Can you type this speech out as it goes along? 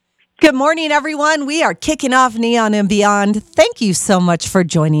Good morning, everyone. We are kicking off Neon and Beyond. Thank you so much for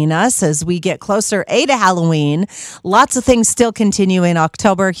joining us as we get closer to Halloween. Lots of things still continue in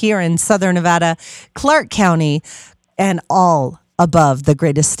October here in Southern Nevada, Clark County, and all above the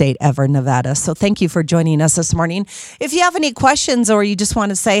greatest state ever, Nevada. So thank you for joining us this morning. If you have any questions or you just want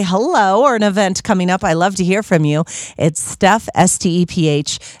to say hello or an event coming up, I love to hear from you. It's Steph,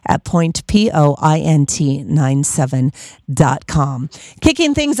 STEPH, at point.POINT97.com.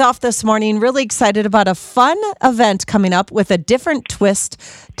 Kicking things off this morning, really excited about a fun event coming up with a different twist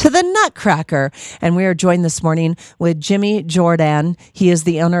to the Nutcracker. And we are joined this morning with Jimmy Jordan. He is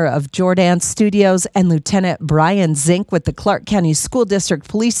the owner of Jordan Studios, and Lieutenant Brian Zink with the Clark County School District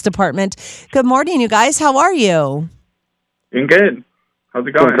Police Department. Good morning, you guys. How are you? Doing good. How's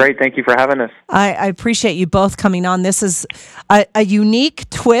it going? Doing great. Thank you for having us. I appreciate you both coming on. This is a unique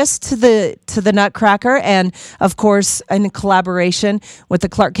twist to the Nutcracker, and of course, in collaboration with the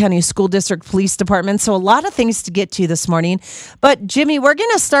Clark County School District Police Department. So a lot of things to get to this morning. But Jimmy, we're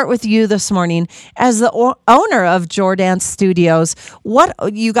going to start with you this morning as the owner of Jordan Studios. What,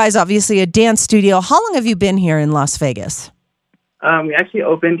 you guys obviously a dance studio. How long have you been here in Las Vegas? We actually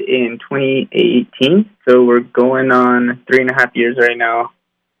opened in 2018, so we're going on 3.5 years right now.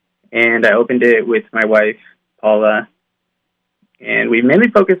 And I opened it with my wife, Paula. And we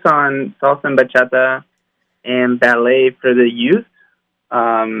mainly focus on salsa and bachata and ballet for the youth.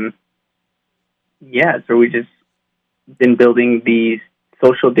 So we just been building the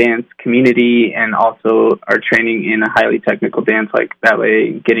social dance community and also our training in a highly technical dance like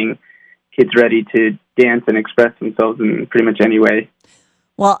ballet, getting kids ready to dance and express themselves in pretty much any way.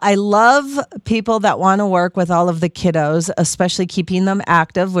 Well, I love people that want to work with all of the kiddos, especially keeping them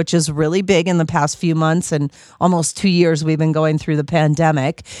active, which is really big in the past few months and almost 2 years we've been going through the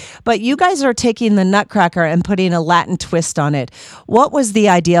pandemic. But you guys are taking the Nutcracker and putting a Latin twist on it. What was the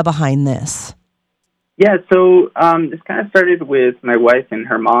idea behind this? Yeah, so this kind of started with my wife and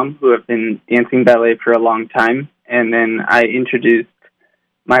her mom, who have been dancing ballet for a long time. And then I introduced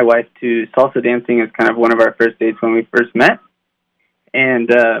my wife to salsa dancing as kind of one of our first dates when we first met. And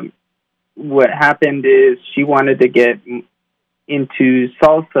what happened is she wanted to get into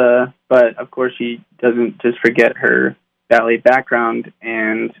salsa, but of course she doesn't just forget her ballet background.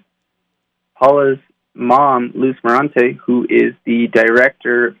 And Paula's mom, Luz Morante, who is the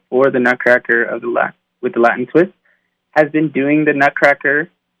director for the Nutcracker with the Latin twist, has been doing the Nutcracker,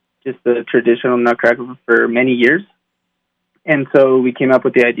 just the traditional Nutcracker, for many years. And so we came up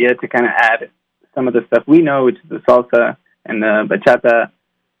with the idea to kind of add some of the stuff we know, which is the salsa and the bachata,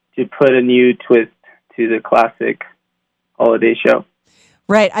 to put a new twist to the classic holiday show.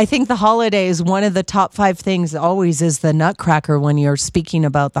 Right. I think the holidays, one of the top 5 things always is the Nutcracker when you're speaking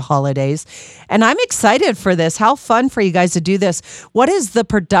about the holidays. And I'm excited for this. How fun for you guys to do this. What is the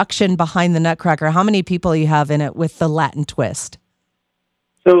production behind the Nutcracker? How many people you have in it with the Latin twist?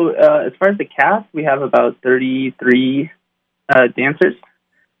 So as far as the cast, we have about 33 dancers,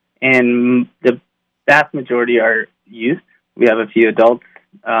 and the vast majority are youth. We have a few adults,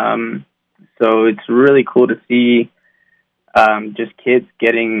 so it's really cool to see just kids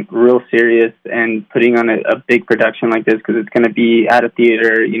getting real serious and putting on a big production like this, because it's going to be at a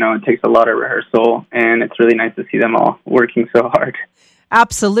theater. You know, it takes a lot of rehearsal, and it's really nice to see them all working so hard.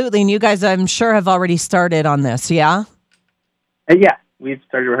 Absolutely, and you guys, I'm sure, have already started on this, yeah? Yeah, we've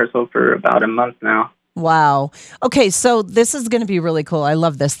started rehearsal for about a month now. Wow. Okay, so this is going to be really cool. I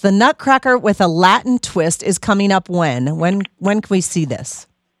love this. The Nutcracker with a Latin twist is coming up when? When can we see this?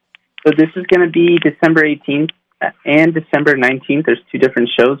 So this is going to be December 18th and December 19th. There's 2 different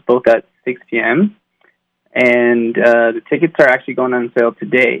shows, both at 6 p.m. And the tickets are actually going on sale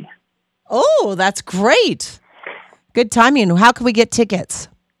today. Oh, that's great. Good timing. How can we get tickets?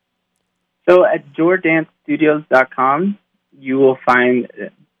 So at jordanstudios.com, you will find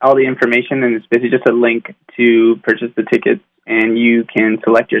all the information, and it's basically just a link to purchase the tickets, and you can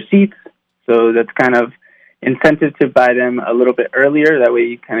select your seats. So that's kind of incentive to buy them a little bit earlier. That way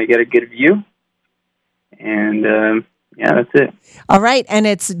you kind of get a good view. And that's it. All right. And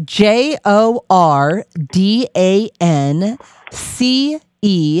it's JORDANCE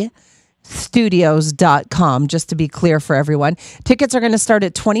studios.com, just to be clear for everyone. Tickets are going to start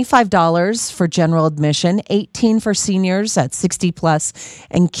at $25 for general admission, $18 for seniors at 60 plus,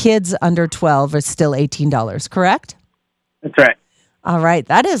 and kids under 12 is still $18, correct? That's right. All right.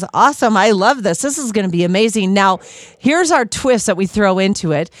 That is awesome. I love this. This is going to be amazing. Now, here's our twist that we throw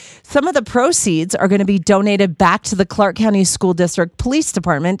into it. Some of the proceeds are going to be donated back to the Clark County School District Police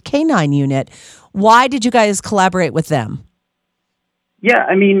Department K-9 unit. Why did you guys collaborate with them? Yeah,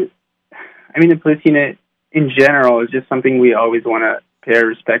 I mean, the police unit in general is just something we always want to pay our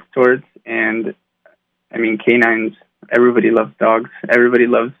respects towards. And I mean, canines, everybody loves dogs. Everybody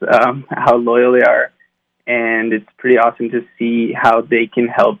loves how loyal they are. And it's pretty awesome to see how they can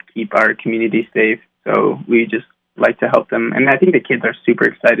help keep our community safe. So we just like to help them. And I think the kids are super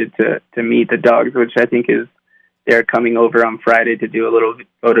excited to meet the dogs, which I think is they're coming over on Friday to do a little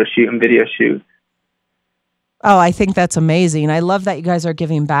photo shoot and video shoot. Oh, I think that's amazing. I love that you guys are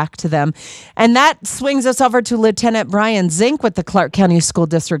giving back to them. And that swings us over to Lieutenant Brian Zink with the Clark County School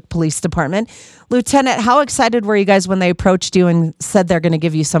District Police Department. Lieutenant, how excited were you guys when they approached you and said they're going to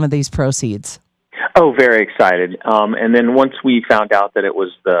give you some of these proceeds? Oh, very excited. And then once we found out that it was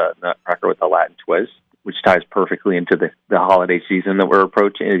the Nutcracker with the Latin twist, which ties perfectly into the holiday season that we're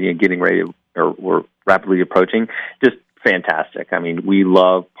approaching, getting ready, or we're rapidly approaching, just fantastic. I mean, we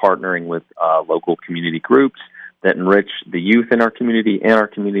love partnering with local community groups that enrich the youth in our community and our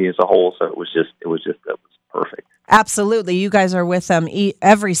community as a whole. So it was perfect. Absolutely. You guys are with them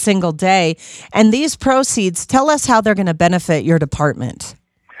every single day. And these proceeds, tell us how they're going to benefit your department.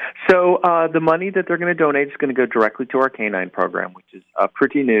 So the money that they're going to donate is going to go directly to our canine program, which is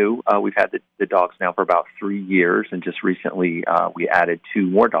pretty new. We've had the dogs now for about 3 years, and just recently we added 2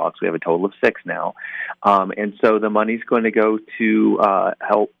 more dogs. We have a total of 6 now. And so the money's going to go to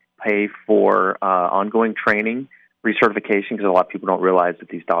help pay for ongoing training, recertification, because a lot of people don't realize that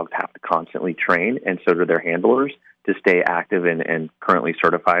these dogs have to constantly train, and so do their handlers, to stay active and currently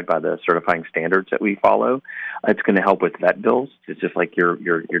certified by the certifying standards that we follow. It's going to help with vet bills. It's just like your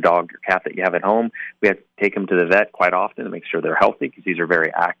dog, your cat that you have at home. We have to take them to the vet quite often to make sure they're healthy, because these are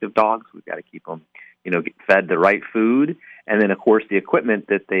very active dogs. We've got to keep them, fed the right food. And then, of course, the equipment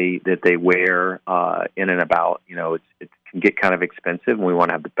that they wear in and about, it can get kind of expensive, and we want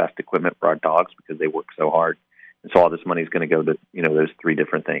to have the best equipment for our dogs because they work so hard. And so all this money is going to go to, those 3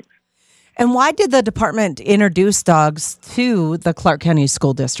 different things. And why did the department introduce dogs to the Clark County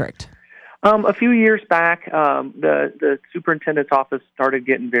School District? A few years back, the superintendent's office started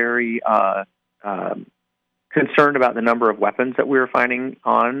getting very concerned about the number of weapons that we were finding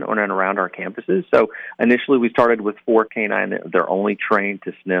on and around our campuses. So initially we started with 4 canine. They're only trained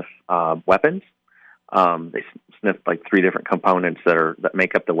to sniff weapons. They sniff like 3 different components that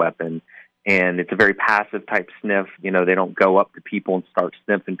make up the weapon. And it's a very passive type sniff. They don't go up to people and start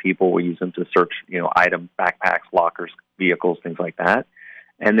sniffing people. We use them to search, items, backpacks, lockers, vehicles, things like that.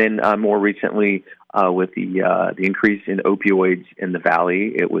 And then more recently, with the increase in opioids in the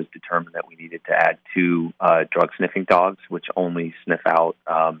valley, it was determined that we needed to add 2 drug sniffing dogs, which only sniff out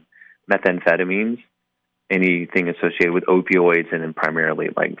methamphetamines, anything associated with opioids, and then primarily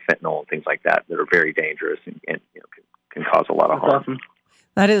like fentanyl and things like that are very dangerous and can cause a lot of harm. Awesome.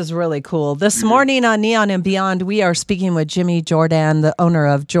 That is really cool. This morning on Neon and Beyond, we are speaking with Jimmy Jordan, the owner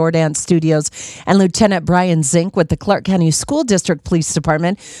of Jordan Studios, and Lieutenant Brian Zink with the Clark County School District Police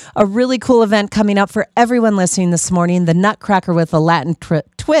Department. A really cool event coming up for everyone listening this morning, the Nutcracker with a Latin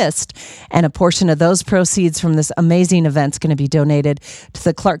twist, and a portion of those proceeds from this amazing event is going to be donated to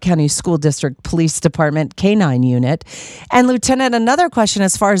the Clark County School District Police Department Canine Unit. And Lieutenant, another question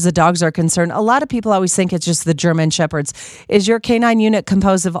as far as the dogs are concerned, a lot of people always think it's just the German Shepherds. Is your canine unit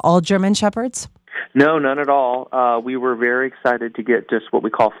composed of all German Shepherds? No, none at all. We were very excited to get just what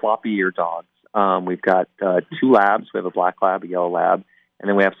we call floppy ear dogs. We've got 2 labs. We have a black lab, a yellow lab, and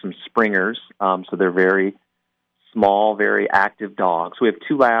then we have some springers. So they're very small, very active dogs. We have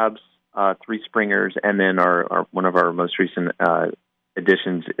 2 labs, 3 springers, and then our one of our most recent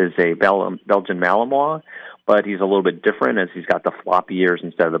additions is a Belgian Malinois, but he's a little bit different as he's got the floppy ears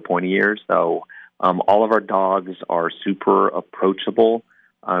instead of the pointy ears. So all of our dogs are super approachable.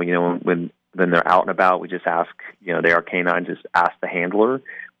 When they're out and about, we just ask, they are canines, just ask the handler.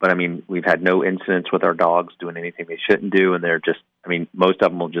 But, I mean, we've had no incidents with our dogs doing anything they shouldn't do, and they're just, most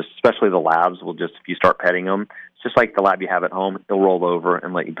of them will just, especially the labs, will just, if you start petting them, it's just like the lab you have at home, they'll roll over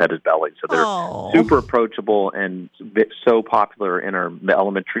and let you pet his belly. So they're super approachable and so popular in our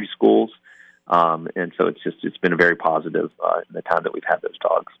elementary schools. And so it's been very positive in the time that we've had those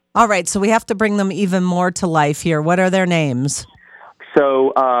dogs. All right, so we have to bring them even more to life here. What are their names?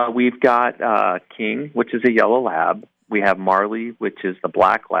 So we've got King, which is a yellow lab. We have Marley, which is the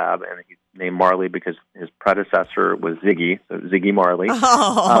black lab, and he's named Marley because his predecessor was Ziggy, so Ziggy Marley.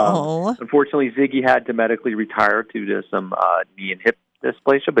 Oh. Unfortunately, Ziggy had to medically retire due to some knee and hip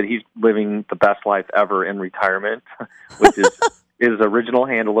dysplasia, but he's living the best life ever in retirement, which is his original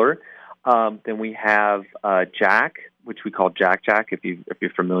handler. Then we have Jack, which we call Jack Jack, if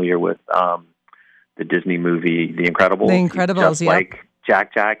you're familiar with the Disney movie The Incredibles. The Incredibles, just like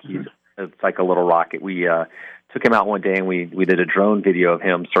Jack Jack, it's like a little rocket. We took him out one day and we did a drone video of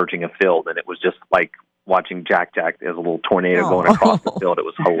him searching a field, and it was just like watching Jack as a little tornado going across the field. It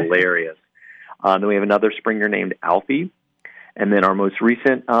was hilarious. Then we have another Springer named Alfie. And then our most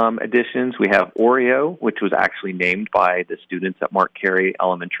recent additions, we have Oreo, which was actually named by the students at Mark Carey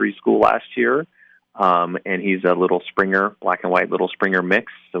Elementary School last year. And he's a little Springer, black and white little Springer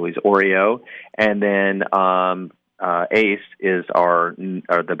mix, so he's Oreo. And then Ace is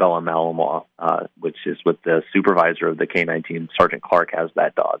the Bella Malinois, which is with the supervisor of the K-9 team, Sergeant Clark, has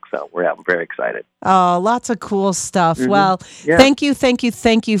that dog. So we're very excited. Oh, lots of cool stuff. Mm-hmm. Well, thank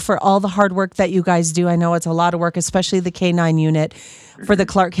you for all the hard work that you guys do. I know it's a lot of work, especially the K-9 unit for the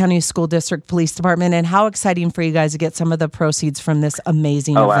Clark County School District Police Department. And how exciting for you guys to get some of the proceeds from this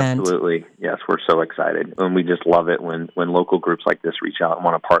amazing event. Oh, absolutely. Yes, we're so excited. And we just love it when local groups like this reach out and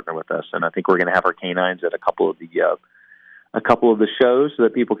want to partner with us. And I think we're going to have our K-9s at a couple of the shows so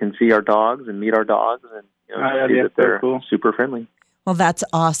that people can see our dogs and meet our dogs and see that they're cool. Super friendly. Well, that's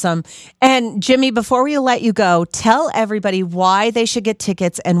awesome. And Jimmy, before we let you go, tell everybody why they should get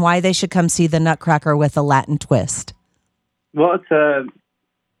tickets and why they should come see the Nutcracker with a Latin twist. Well, it's a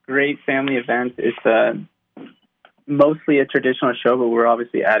great family event. It's mostly a traditional show, but we're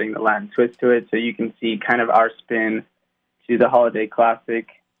obviously adding the Latin twist to it, so you can see kind of our spin to the holiday classic.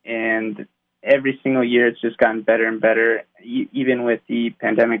 And every single year, it's just gotten better and better. Even with the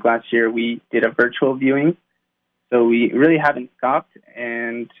pandemic last year, we did a virtual viewing, so we really haven't stopped.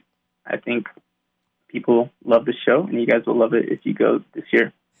 And I think people love the show, and you guys will love it if you go this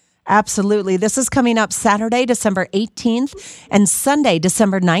year. Absolutely. This is coming up Saturday, December 18th and Sunday,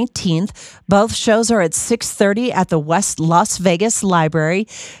 December 19th. Both shows are at 6:30 at the West Las Vegas Library.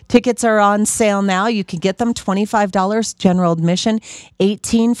 Tickets are on sale now. You can get them $25 general admission,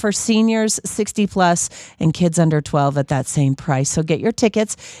 $18 for seniors, 60 plus, and kids under 12 at that same price. So get your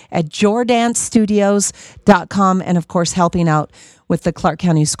tickets at jordanstudios.com, and of course helping out with the Clark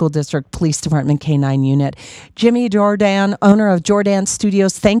County School District Police Department K-9 unit. Jimmy Jordan, owner of Jordan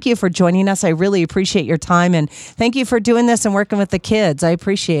Studios, thank you for joining us. I really appreciate your time, and thank you for doing this and working with the kids. I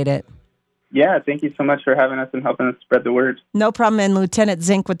appreciate it. Yeah, thank you so much for having us and helping us spread the word. No problem. And Lieutenant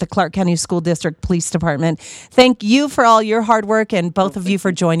Zink with the Clark County School District Police Department, thank you for all your hard work and both of you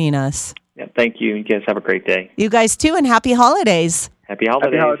for joining us. Yeah, thank you. You guys have a great day. You guys too, and happy holidays. Happy holidays.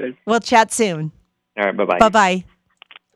 Happy holidays. We'll chat soon. All right, bye-bye. Bye-bye.